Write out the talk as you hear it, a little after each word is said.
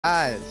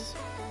Guys,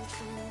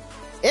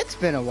 it's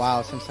been a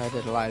while since I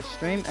did a live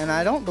stream, and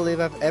I don't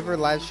believe I've ever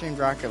live streamed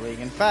Rocket League.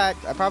 In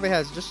fact, I probably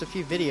has just a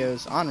few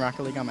videos on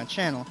Rocket League on my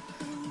channel,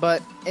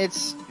 but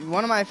it's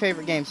one of my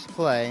favorite games to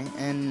play,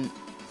 and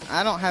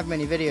I don't have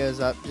many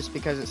videos up just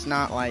because it's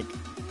not like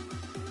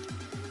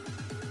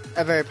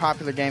a very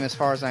popular game as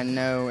far as I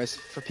know as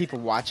for people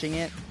watching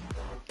it.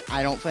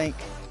 I don't think.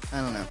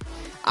 I don't know.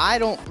 I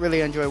don't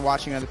really enjoy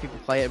watching other people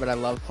play it, but I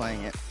love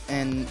playing it.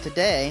 And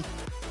today,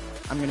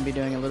 I'm going to be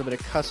doing a little bit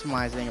of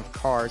customizing of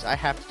cars. I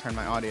have to turn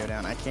my audio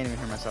down. I can't even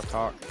hear myself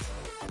talk.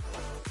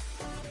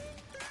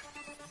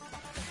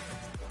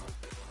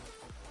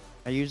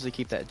 I usually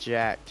keep that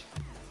jacked.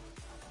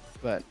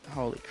 But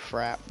holy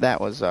crap. That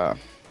was,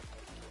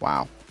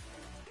 wow.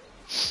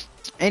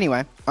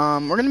 Anyway, we're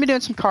going to be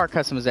doing some car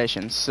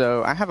customizations.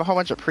 So I have a whole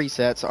bunch of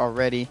presets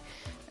already.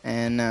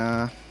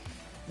 And,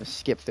 just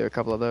skip through a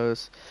couple of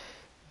those.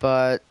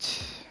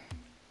 But,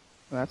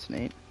 well, that's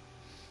neat.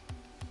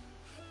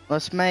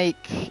 Let's make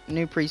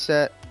new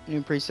preset,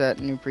 new preset,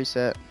 new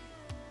preset.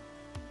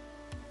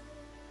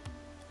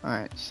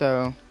 Alright,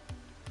 so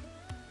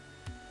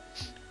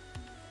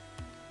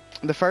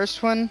the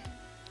first one,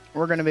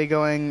 we're going to be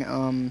going,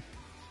 I'm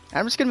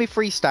just going to be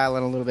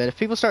freestyling a little bit. If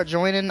people start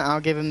joining, I'll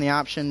give them the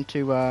option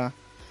to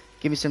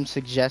give me some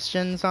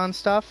suggestions on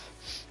stuff.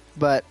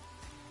 But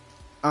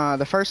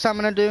the first thing I'm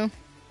going to do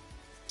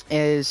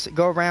is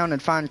go around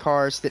and find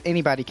cars that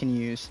anybody can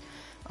use.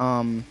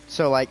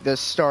 So like the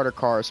starter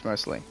cars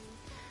mostly.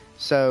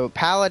 So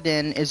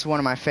Paladin is one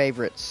of my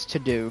favorites to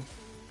do,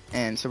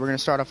 and so we're gonna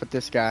start off with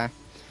this guy.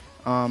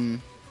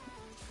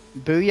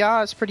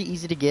 Booyah is pretty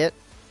easy to get,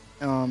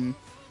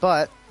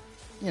 but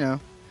you know,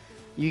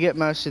 you get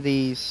most of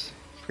these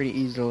pretty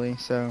easily.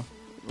 So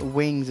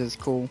Wings is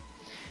cool.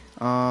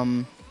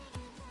 Now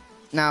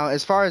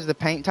as far as the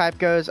paint type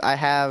goes, I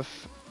have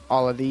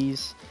all of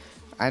these.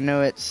 I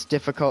know it's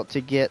difficult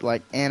to get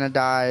like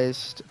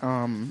anodized,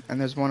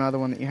 and there's one other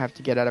one that you have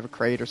to get out of a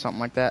crate or something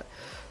like that,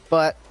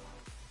 but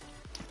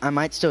I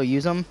might still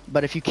use them.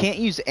 But if you can't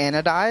use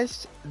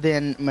anodized,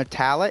 then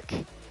metallic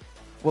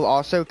will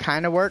also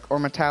kind of work, or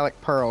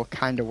metallic pearl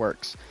kind of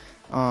works.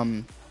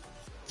 But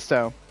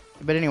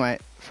anyway,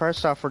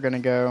 first off, we're gonna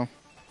go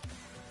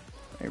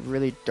a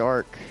really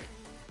dark,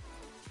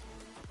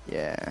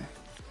 yeah,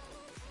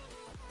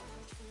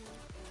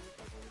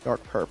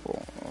 dark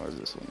purple. What is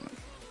this one?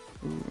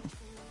 Ooh,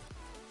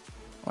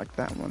 I like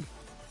that one.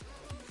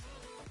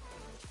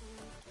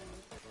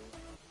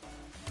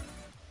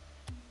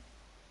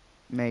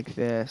 Make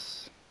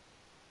this.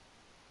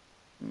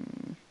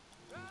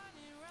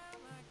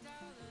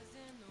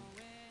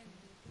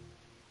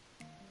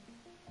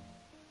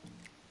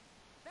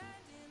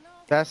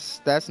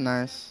 That's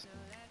nice.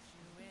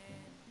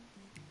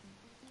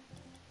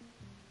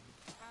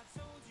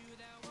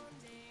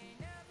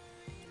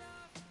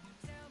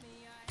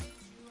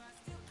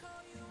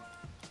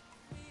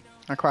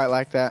 I quite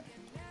like that.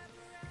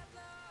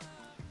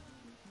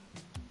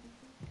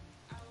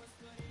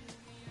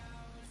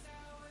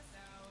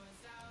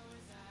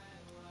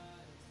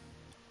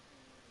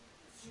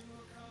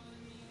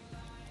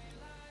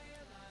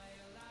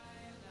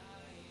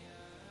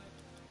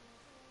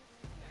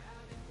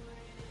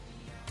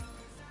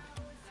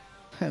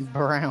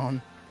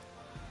 Brown.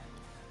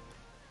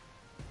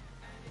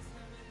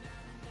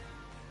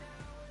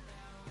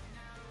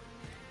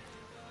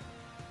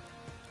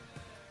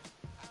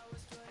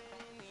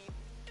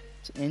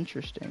 It's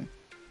interesting.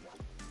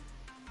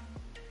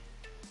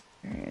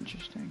 Very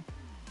interesting.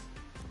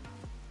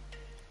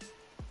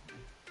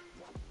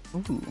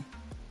 Ooh.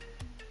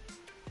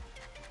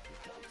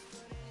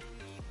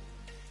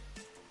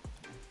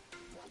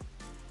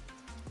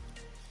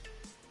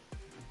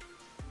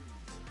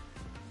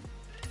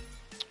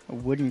 A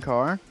wooden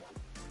car,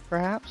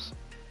 perhaps?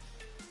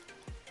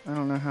 I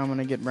don't know how I'm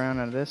gonna get brown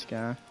out of this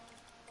guy.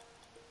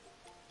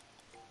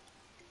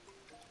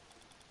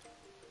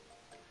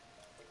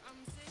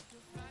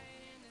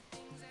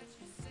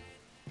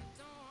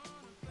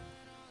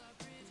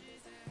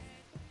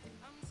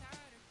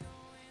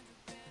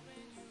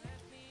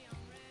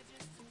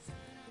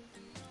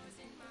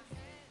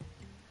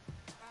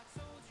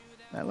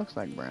 That looks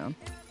like brown.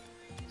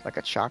 It's like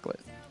a chocolate.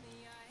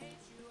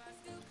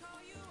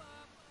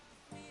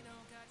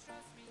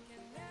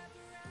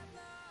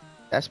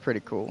 That's pretty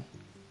cool.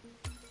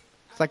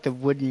 It's like the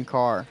wooden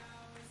car.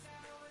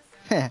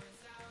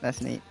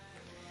 That's neat.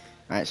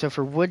 Alright, so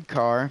for wood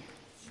car,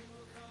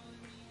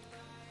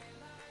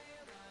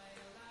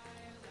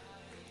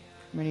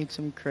 we need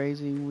some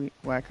crazy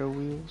wacko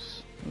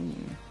wheels. Ooh.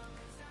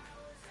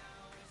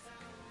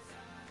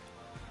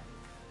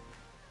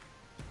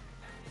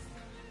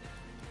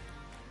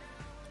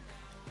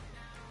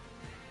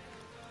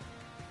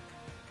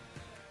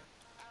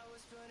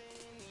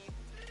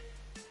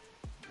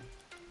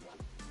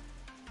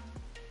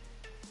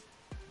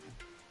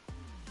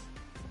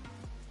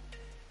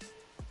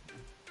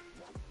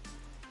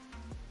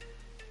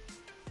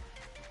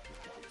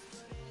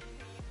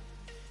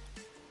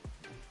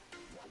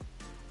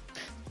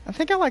 I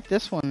think I like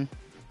this one.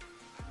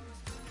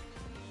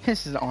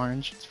 This is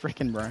orange. It's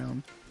freaking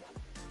brown.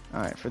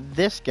 Alright, for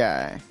this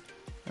guy,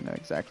 I know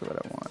exactly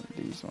what I want.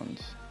 These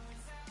ones.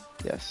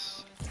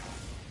 Yes.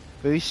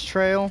 Boost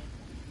trail.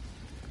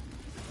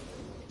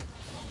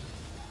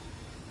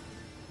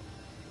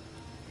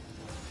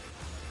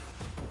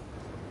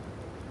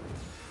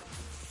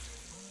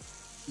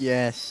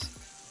 Yes.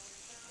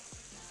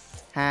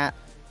 Hat.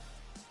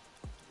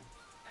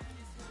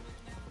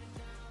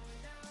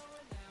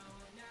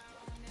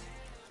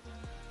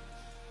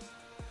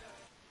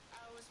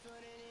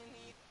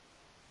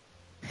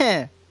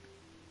 Heh.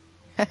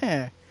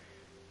 Heh.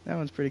 That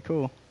one's pretty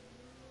cool.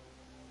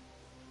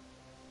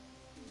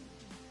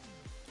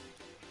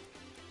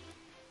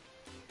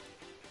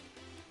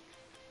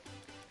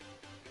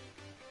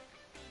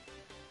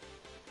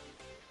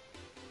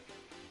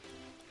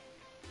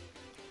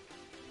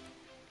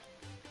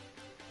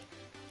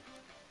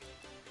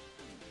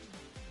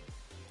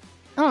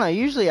 I don't know,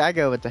 usually I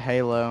go with the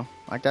halo.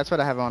 Like, that's what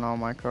I have on all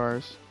my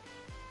cars.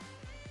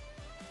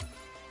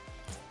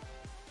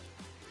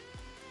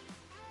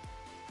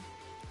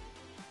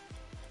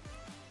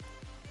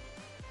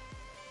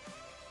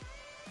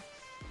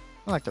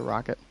 I like the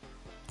rocket.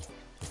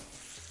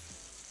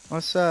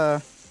 Let's,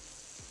 this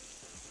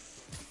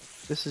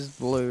is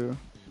blue.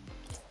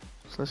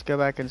 So let's go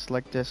back and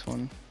select this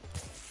one.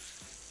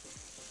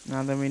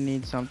 Now then we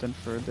need something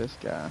for this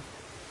guy.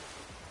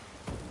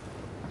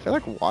 I feel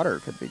like water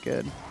could be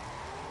good.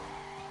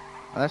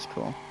 Oh, that's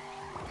cool.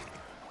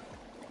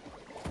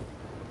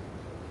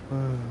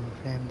 Whoa,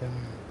 fandom.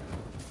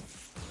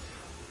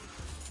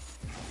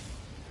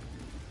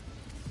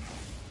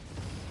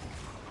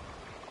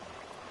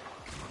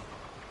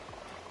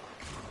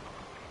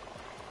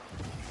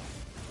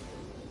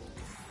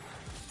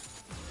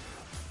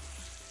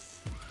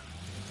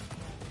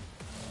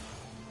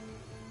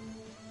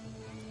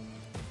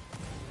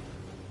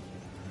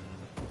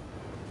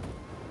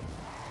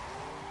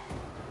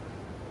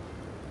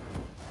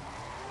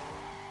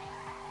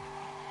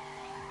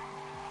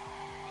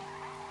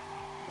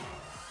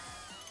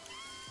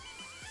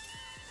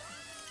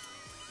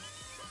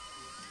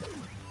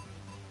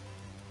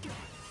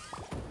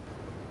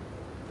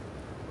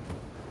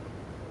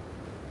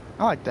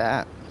 I like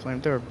that.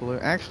 Flamethrower blue.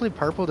 Actually,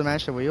 purple to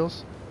match the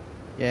wheels?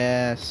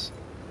 Yes.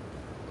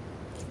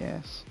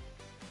 Yes.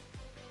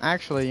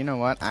 Actually, you know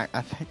what? I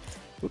think...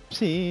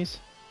 Whoopsies.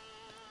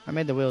 I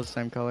made the wheels the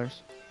same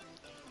colors.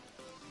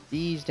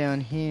 These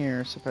down here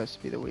are supposed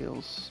to be the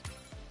wheels.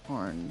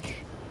 Orange.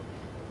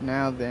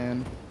 Now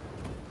then...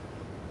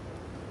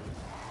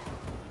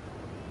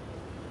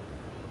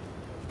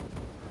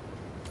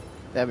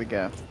 There we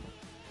go.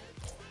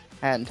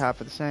 Hat and top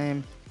are the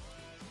same.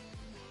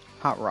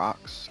 Hot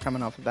rocks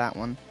coming off of that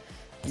one.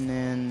 And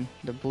then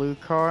the blue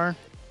car.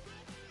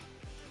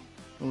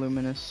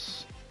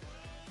 Luminous.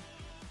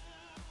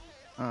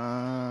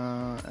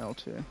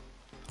 L2.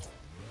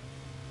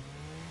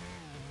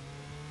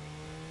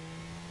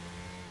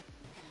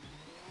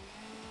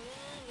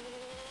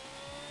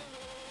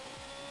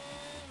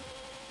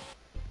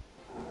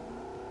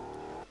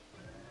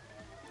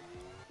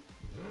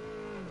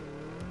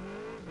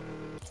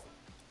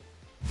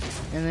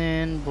 And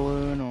then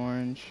blue and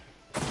orange.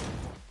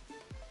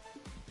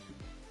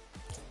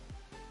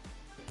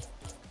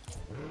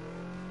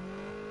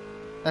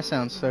 That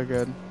sounds so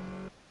good.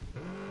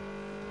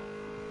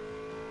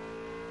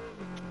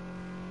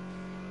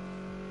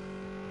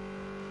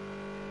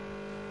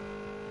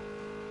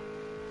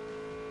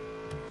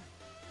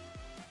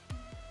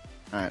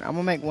 Alright, I'm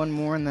gonna make one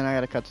more and then I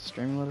gotta cut the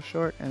stream a little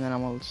short and then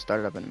I'm gonna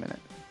start it up in a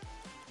minute.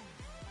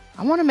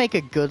 I wanna make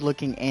a good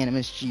looking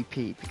Animus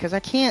GP because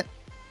I can't...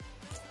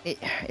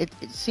 It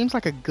seems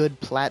like a good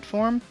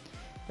platform,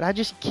 but I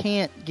just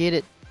can't get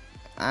it...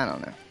 I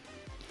don't know.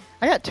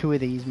 I got 2 of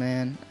these,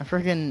 man.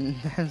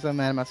 I'm so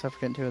mad at myself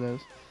for getting 2 of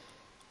those.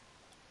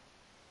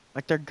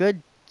 Like, they're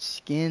good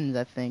skins,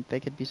 I think.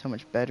 They could be so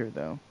much better,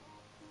 though.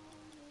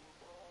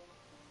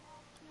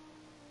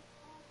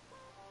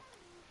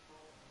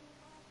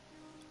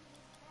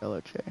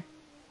 Okay.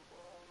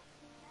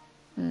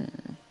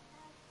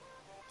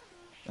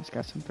 That's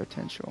got some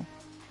potential.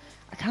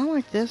 I kind of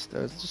like this,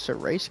 though. It's just a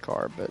race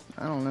car, but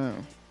I don't know.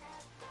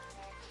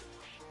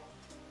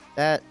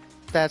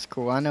 That's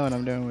cool. I know what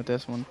I'm doing with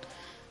this one.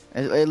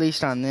 At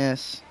least on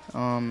this.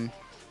 I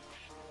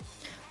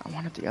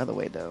want it the other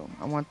way, though.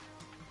 I want...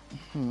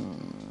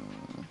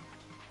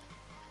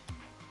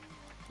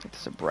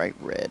 It's a bright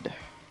red.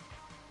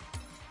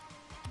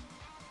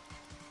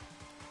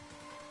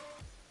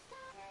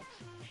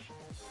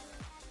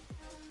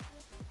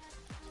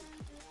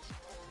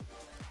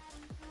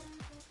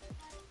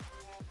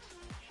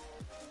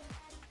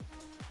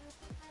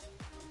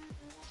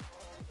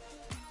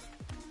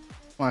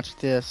 Watch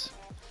this.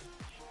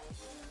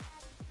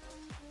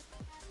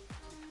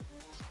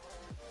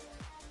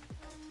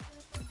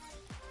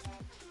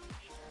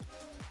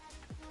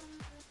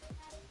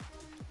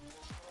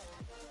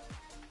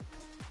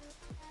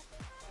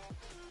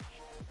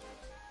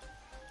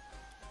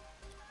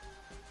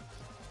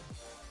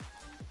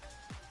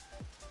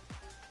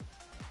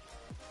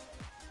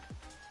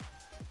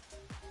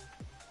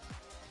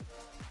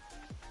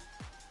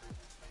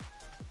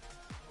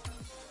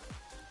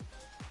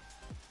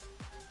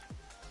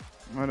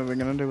 What are we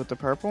gonna do with the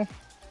purple?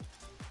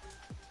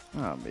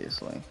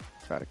 Obviously,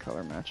 try to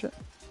color match it.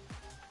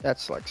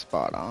 That's like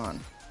spot on.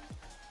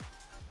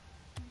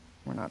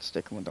 We're not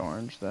sticking with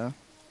orange though.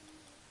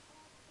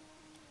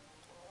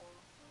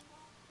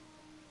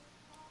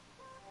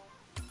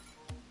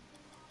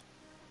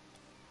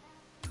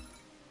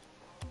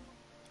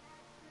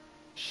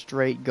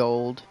 Straight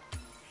gold.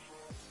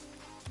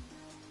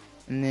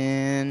 And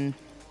then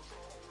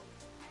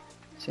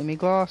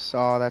semi-gloss.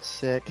 Oh, that's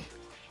sick.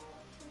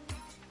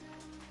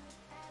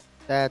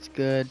 That's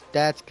good.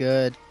 That's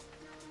good.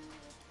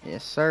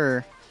 Yes,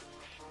 sir.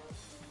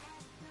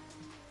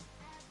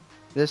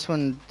 This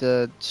one,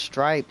 the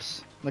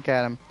stripes. Look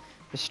at them.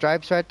 The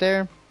stripes right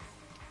there.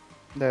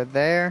 They're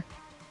there.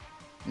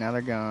 Now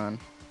they're gone.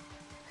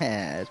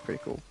 Yeah, that's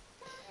pretty cool.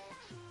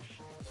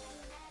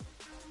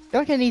 I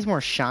feel like it needs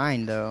more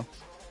shine, though.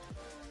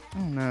 I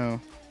don't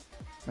know.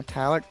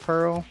 Metallic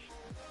pearl.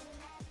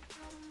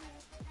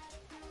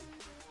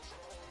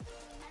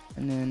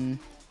 And then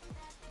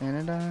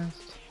anodized.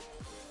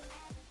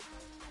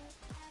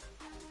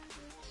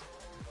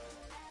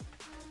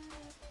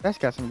 That's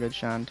got some good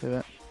shine to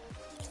it.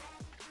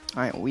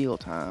 Alright, wheel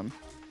time.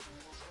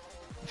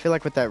 I feel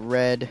like with that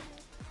red,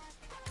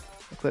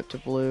 equip to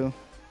blue.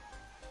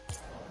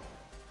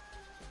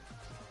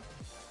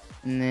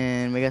 And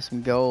then we got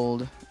some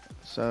gold.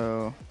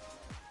 So,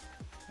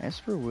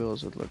 Esper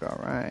wheels would look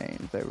alright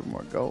if they were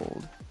more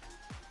gold.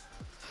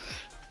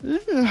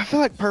 I feel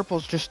like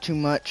purple's just too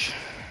much.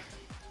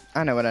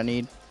 I know what I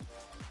need.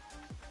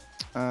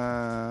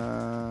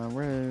 Where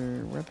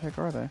the heck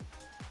are they?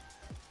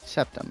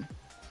 Septum.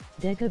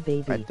 Dega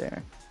baby. Right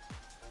there.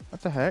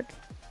 What the heck?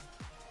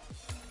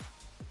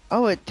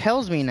 Oh, it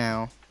tells me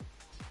now.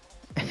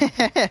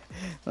 Let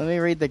me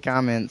read the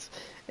comments.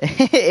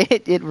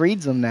 it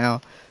reads them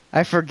now.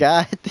 I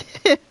forgot.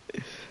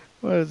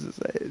 What does it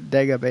say?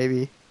 Dega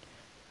baby.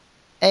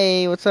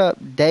 Hey, what's up?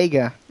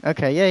 Dega.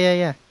 Okay,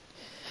 yeah.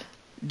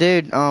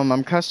 Dude,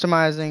 I'm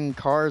customizing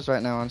cars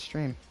right now on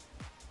stream.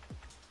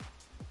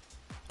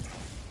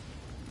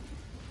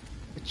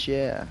 But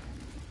yeah.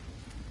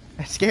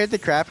 It scared the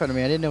crap out of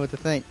me. I didn't know what to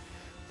think.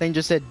 Thing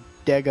just said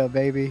Dega,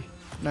 baby.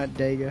 Not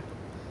Dega.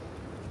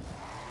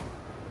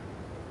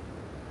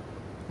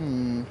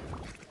 I'm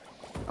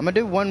gonna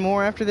do one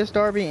more after this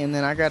derby, and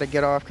then I gotta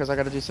get off because I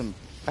gotta do some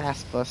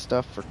fast bus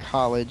stuff for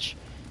college.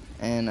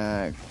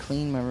 And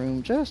clean my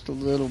room just a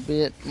little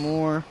bit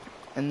more.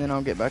 And then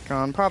I'll get back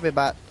on. Probably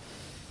about...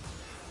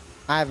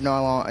 I have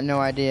no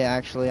idea,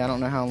 actually. I don't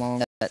know how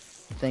long that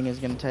thing is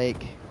gonna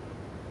take.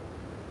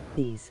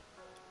 These.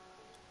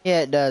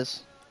 Yeah, it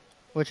does.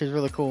 Which is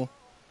really cool.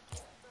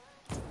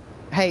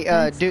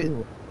 Hey,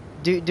 do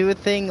a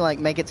thing like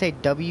make it say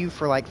W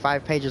for like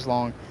 5 pages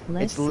long.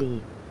 Let's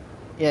see.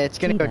 Yeah, it's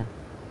gonna go.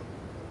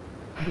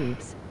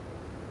 Boobs.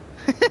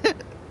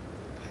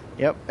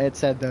 Yep, it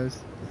said those.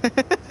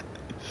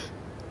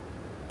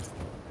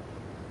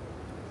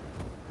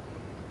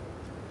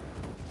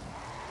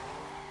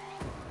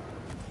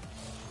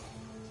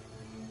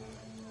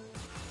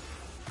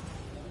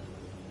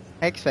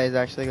 X-Phase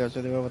actually goes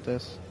really well with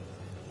this.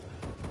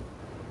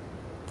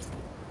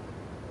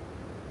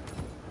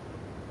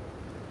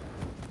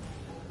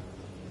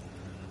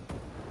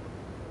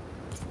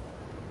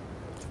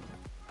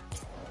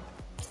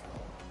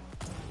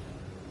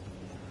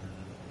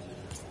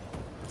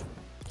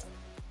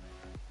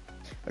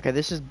 Okay,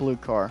 this is blue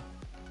car.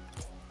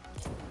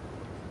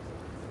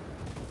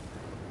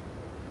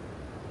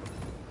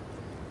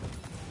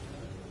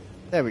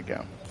 There we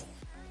go.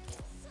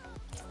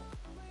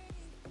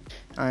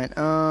 Alright,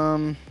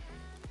 dang,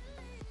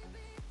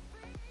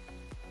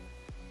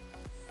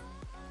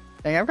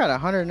 I've got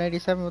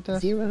 187 with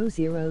this. 0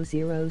 0 0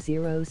 0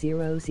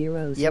 0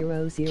 0 Yep.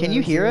 0 0 Can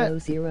you hear it?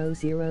 0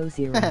 0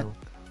 0.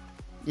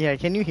 Yeah,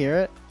 can you hear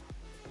it?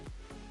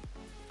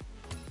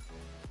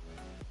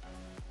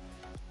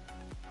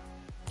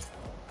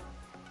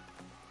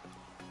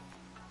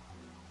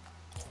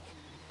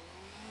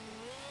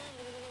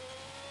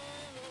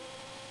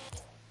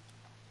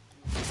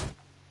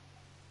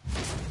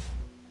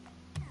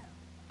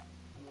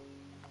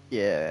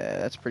 Yeah,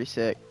 that's pretty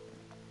sick.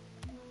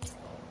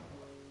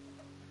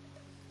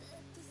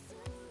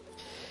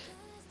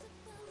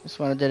 This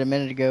one I did a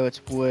minute ago,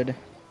 it's wood,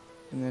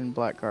 and then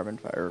black carbon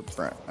fiber,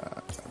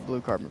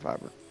 blue carbon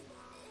fiber.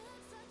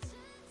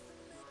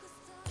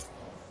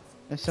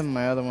 And some of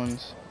my other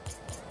ones.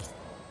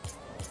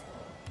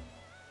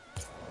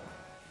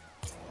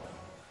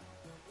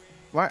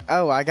 Why?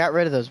 Oh, I got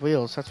rid of those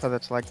wheels. That's why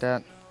that's like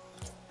that.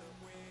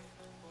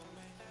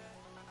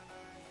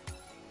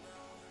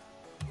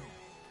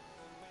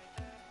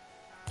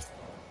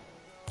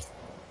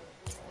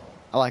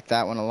 I like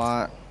that one a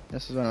lot.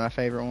 This is one of my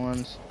favorite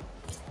ones.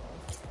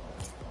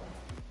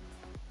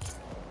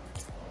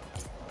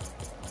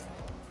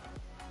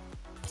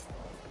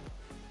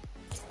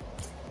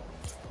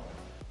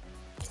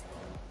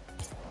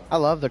 I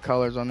love the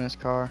colors on this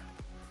car.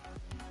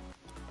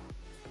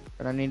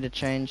 But I need to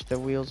change the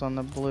wheels on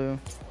the blue.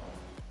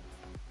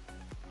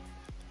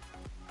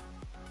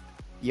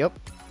 Yep.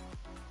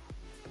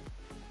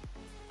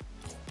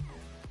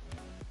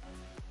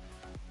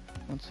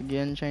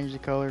 again change the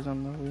colors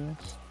on the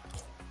wheels.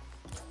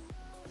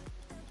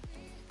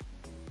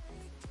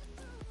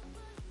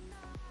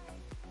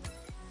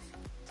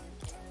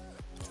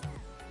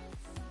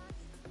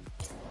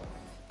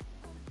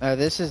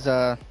 This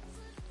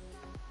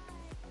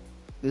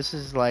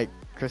is like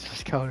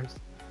Christmas colors.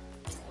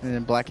 And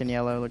then black and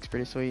yellow looks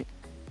pretty sweet.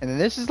 And then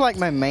this is like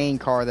my main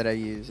car that I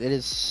use. It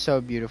is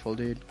so beautiful,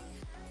 dude.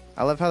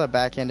 I love how the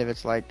back end of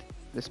it's like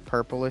this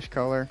purplish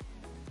color.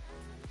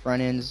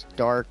 Front end's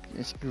dark,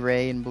 it's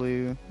gray and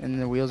blue,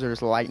 and the wheels are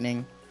just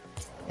lightning.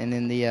 And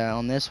then the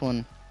on this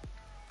one,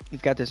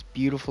 you've got this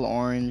beautiful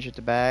orange at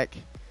the back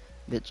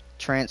that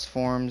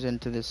transforms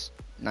into this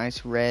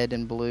nice red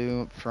and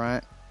blue up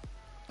front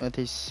with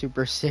these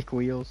super sick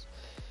wheels.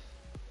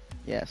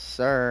 Yes,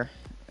 sir.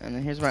 And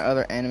then here's my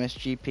other Animus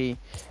GP,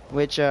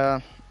 which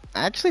I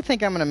actually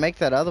think I'm gonna make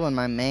that other one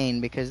my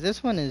main because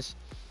this one it's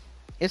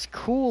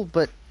cool,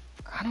 but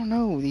I don't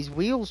know, these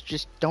wheels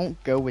just don't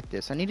go with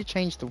this. I need to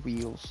change the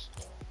wheels.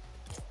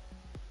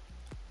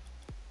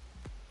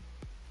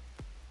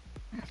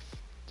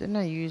 Didn't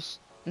I use...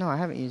 No, I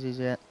haven't used these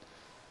yet.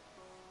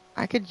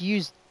 I could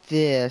use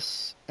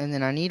this, and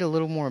then I need a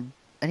little more...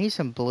 I need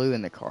some blue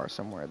in the car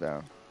somewhere,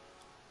 though.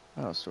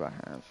 What else do I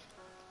have?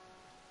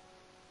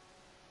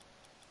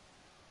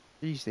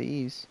 Use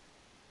these.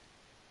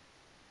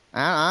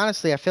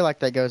 Honestly, I feel like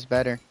that goes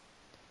better.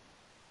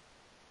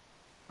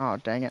 Oh,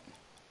 dang it.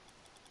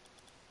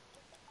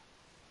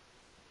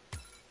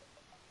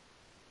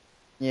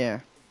 Yeah.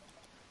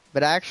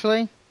 But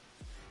actually,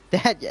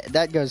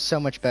 that goes so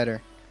much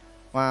better.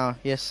 Wow,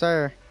 yes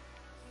sir.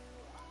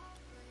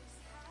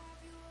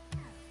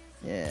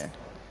 Yeah.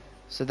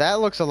 So that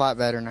looks a lot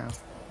better now.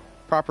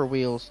 Proper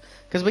wheels.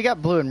 Because we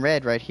got blue and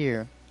red right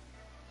here.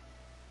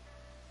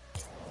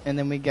 And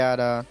then we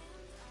got,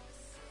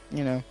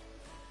 you know,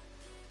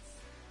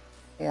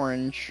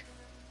 orange.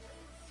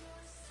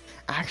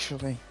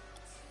 Actually,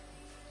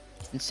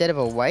 instead of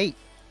a white,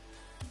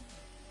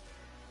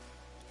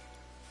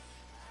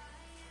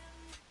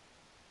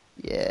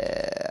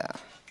 yeah,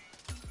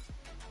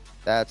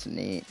 that's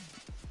neat.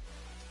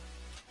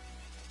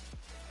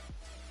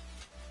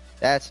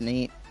 That's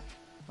neat.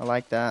 I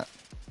like that.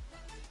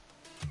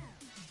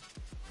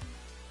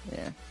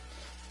 Yeah.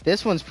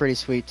 This one's pretty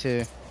sweet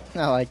too.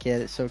 I like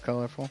it. It's so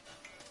colorful.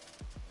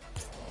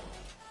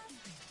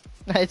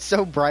 It's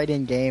so bright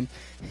in game.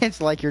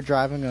 It's like you're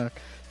driving a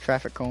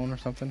traffic cone or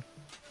something.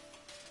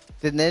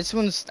 Then this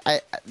one's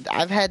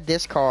I've had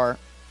this car,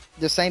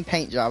 the same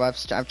paint job.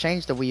 I've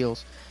changed the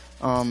wheels,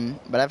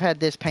 but I've had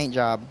this paint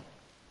job,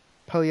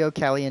 Pollo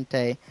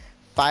Caliente,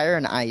 Fire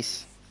and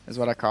Ice is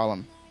what I call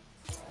them.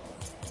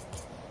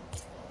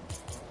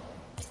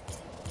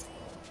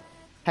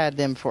 Had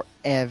them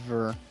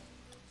forever.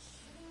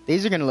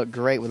 These are gonna look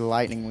great with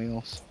lightning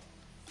wheels.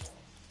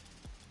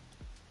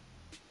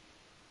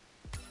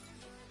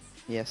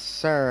 Yes,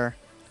 sir.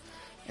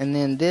 And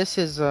then this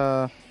is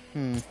Oh,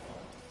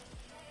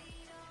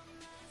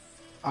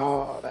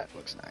 that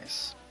looks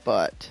nice.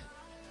 But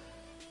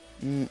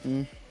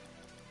too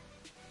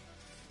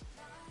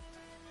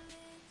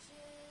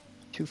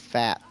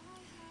fat.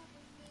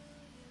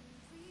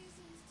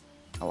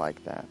 I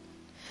like that.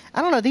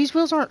 I don't know, these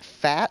wheels aren't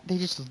fat, they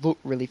just look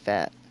really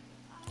fat.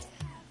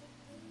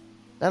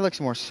 That looks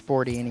more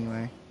sporty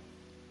anyway.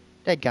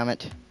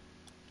 Dadgummit.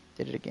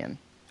 Did it again.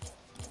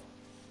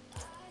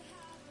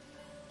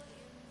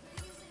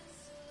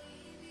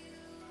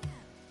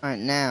 Alright,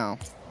 now.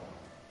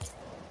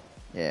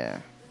 Yeah.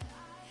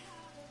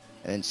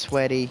 And then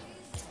Sweaty.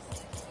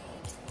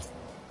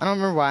 I don't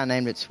remember why I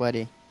named it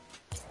Sweaty.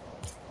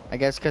 I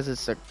guess because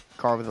it's a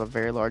car with a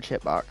very large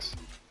hitbox.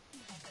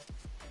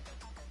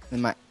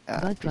 And my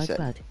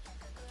preset.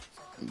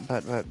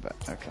 But.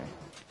 Okay.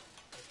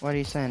 What are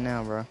you saying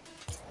now, bro?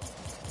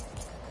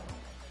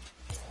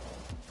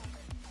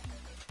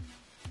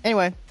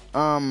 Anyway,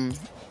 I'll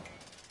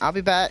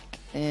be back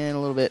in a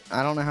little bit.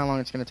 I don't know how long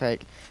it's gonna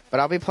take, but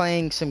I'll be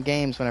playing some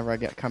games whenever I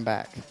come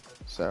back.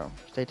 So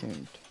stay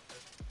tuned.